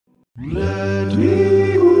Let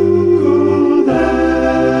me Google that.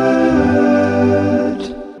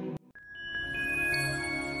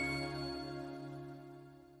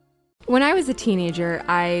 When I was a teenager,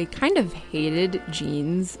 I kind of hated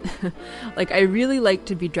jeans. Like, I really liked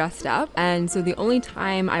to be dressed up, and so the only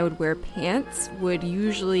time I would wear pants would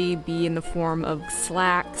usually be in the form of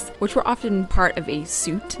slacks, which were often part of a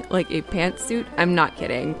suit, like a pantsuit. I'm not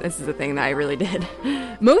kidding. This is a thing that I really did.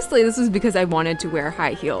 Mostly this was because I wanted to wear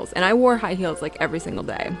high heels, and I wore high heels like every single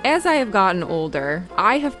day. As I have gotten older,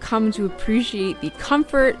 I have come to appreciate the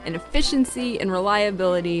comfort and efficiency and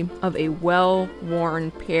reliability of a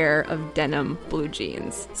well-worn pair of denim blue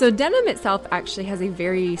jeans. So denim itself actually has a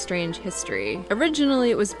very strange history. Originally,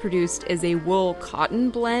 it was produced as a wool-cotton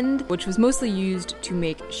blend, which was mostly used to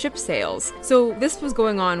make ship sails. So this was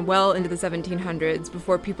going on well into the 1700s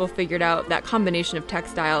before people figured out that combination of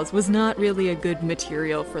textiles was not really a good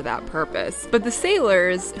material for that purpose. But the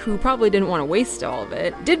sailors, who probably didn't want to waste all of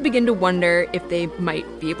it, did begin to wonder if they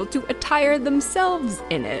might be able to attire themselves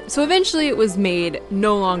in it. So eventually it was made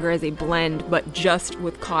no longer as a blend, but just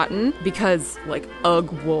with cotton, because, like, ugh,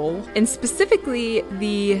 wool. And specifically,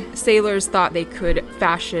 the sailors thought they could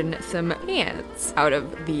fashion some pants out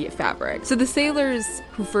of the fabric. So the sailors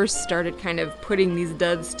who first started kind of putting these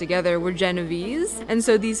duds together were Genovese, and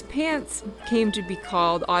so these pants came to be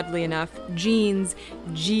called, oddly enough, jeans,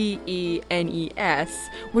 G-E-N-E-S,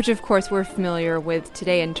 which of course we're familiar with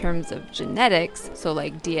today in terms of genetics, so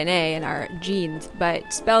like DNA in our genes,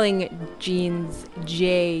 but spelling jeans,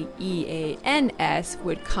 J-E-A-N-S,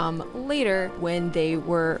 would come later when they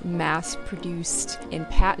were mass-produced and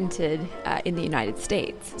patented in the United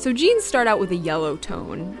States. So jeans start out with a yellow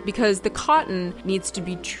tone because the cotton needs to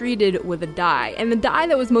be treated with a dye, and the dye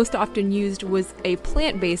that was most often used was a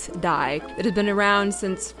plant-based dye that had been around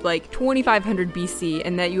since like 2500 BC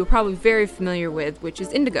and that you were probably very familiar with, which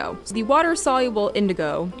is indigo. So the water-soluble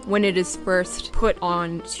indigo, when it is first put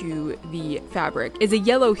onto the fabric, is a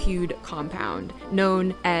yellow-hued compound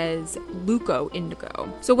known as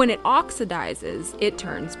leuco-indigo. So when it oxidizes, it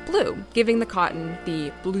turns blue, giving the cotton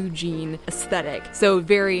the blue jean aesthetic. So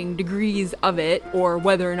varying degrees of it, or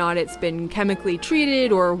whether or not it's been chemically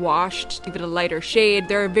treated or washed to give it a lighter shade,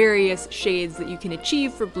 there are various shades that you can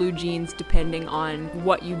achieve for blue jeans depending on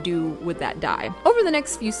what you do with that dye. Over the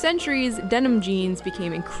next few centuries, denim jeans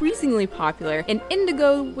became increasingly popular, and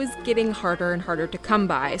indigo was getting harder and harder to come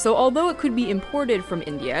by. So although it could be imported from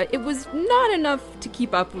India, it was not enough to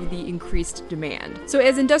keep up with the increased demand. So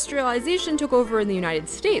as industrialization took over in the United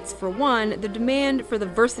States, for one, the demand for the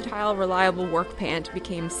versatile, reliable work pant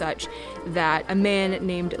became such that a man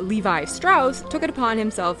named Levi Strauss took it upon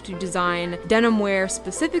himself to design denim wear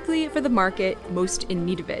specifically for the market most in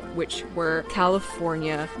need of it, which were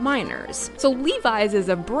California miners. So Levi's as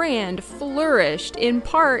a brand flourished in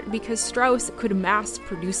part because Strauss could mass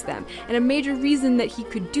produce them, and a major reason that he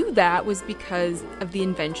could do that was because of the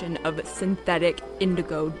invention of synthetic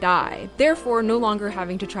indigo dye. Therefore, no longer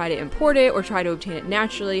having to try to import it or try to obtain it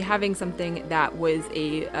naturally, having something that was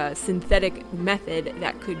a synthetic method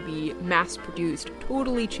that could be mass produced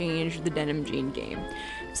totally changed the denim jean game.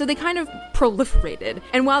 So they kind of proliferated.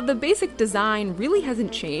 And while the basic design really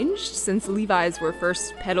hasn't changed since Levi's were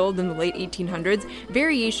first peddled in the late 1800s,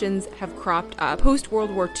 variations have cropped up post-World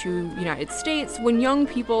War II United States when young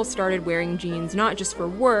people started wearing jeans not just for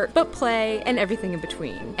work, but play and everything in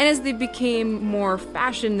between. And as they became more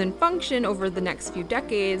fashion than function over the next few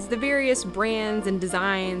decades, the various brands and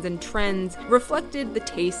designs and trends reflected the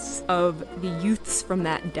tastes of the youths from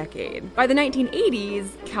that decade. By the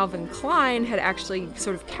 1980s, Calvin Klein had actually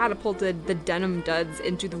sort of catapulted the denim duds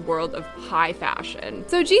into the world of high fashion.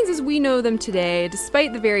 So jeans as we know them today,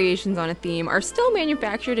 despite the variations on a theme, are still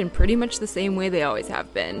manufactured in pretty much the same way they always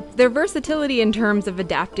have been. Their versatility in terms of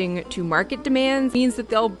adapting to market demands means that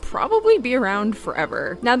they'll probably be around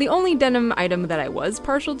forever. Now, the only denim item that I was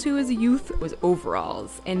partial to as a youth was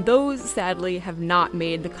overalls, and those sadly have not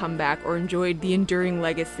made the comeback or enjoyed the enduring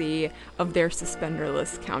legacy of their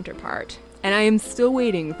suspenderless counterpart. And I am still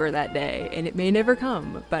waiting for that day, and it may never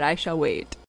come, but I shall wait.